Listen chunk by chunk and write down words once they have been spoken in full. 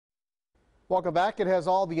Welcome back. It has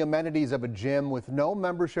all the amenities of a gym with no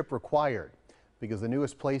membership required because the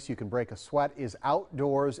newest place you can break a sweat is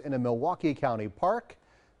outdoors in a Milwaukee County park,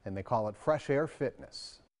 and they call it Fresh Air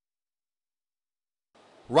Fitness.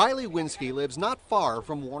 Riley Winsky lives not far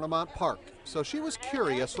from Warnemont Park, so she was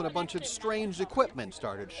curious when a bunch of strange equipment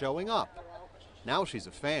started showing up. Now she's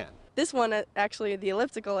a fan. This one, actually, the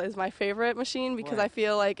elliptical is my favorite machine because I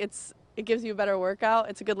feel like it gives you a better workout.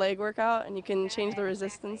 It's a good leg workout, and you can change the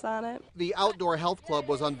resistance on it. The Outdoor Health Club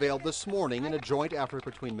was unveiled this morning in a joint effort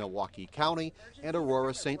between Milwaukee County and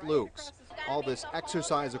Aurora St. Luke's. All this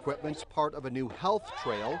exercise equipment's part of a new health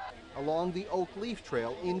trail along the Oak Leaf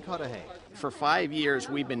Trail in Cudahy. For 5 years,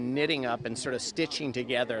 we've been knitting up and sort of stitching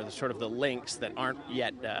together the links that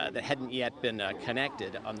hadn't yet been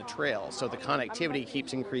connected on the trail. So the connectivity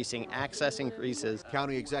keeps increasing, access increases.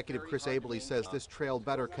 County Executive Chris Abley says this trail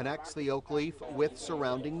better connects the Oak Leaf with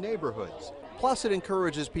surrounding neighborhoods. Plus, it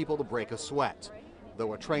encourages people to break a sweat.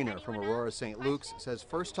 Though a trainer from Aurora St. Luke's says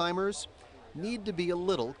first-timers need to be a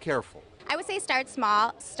little careful. I would say start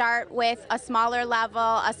small, start with a smaller level,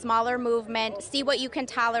 a smaller movement, see what you can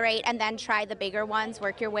tolerate, and then try the bigger ones,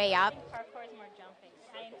 work your way up.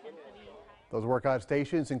 Those workout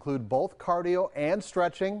stations include both cardio and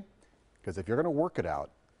stretching, because if you're going to work it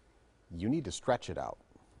out, you need to stretch it out.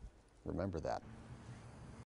 Remember that.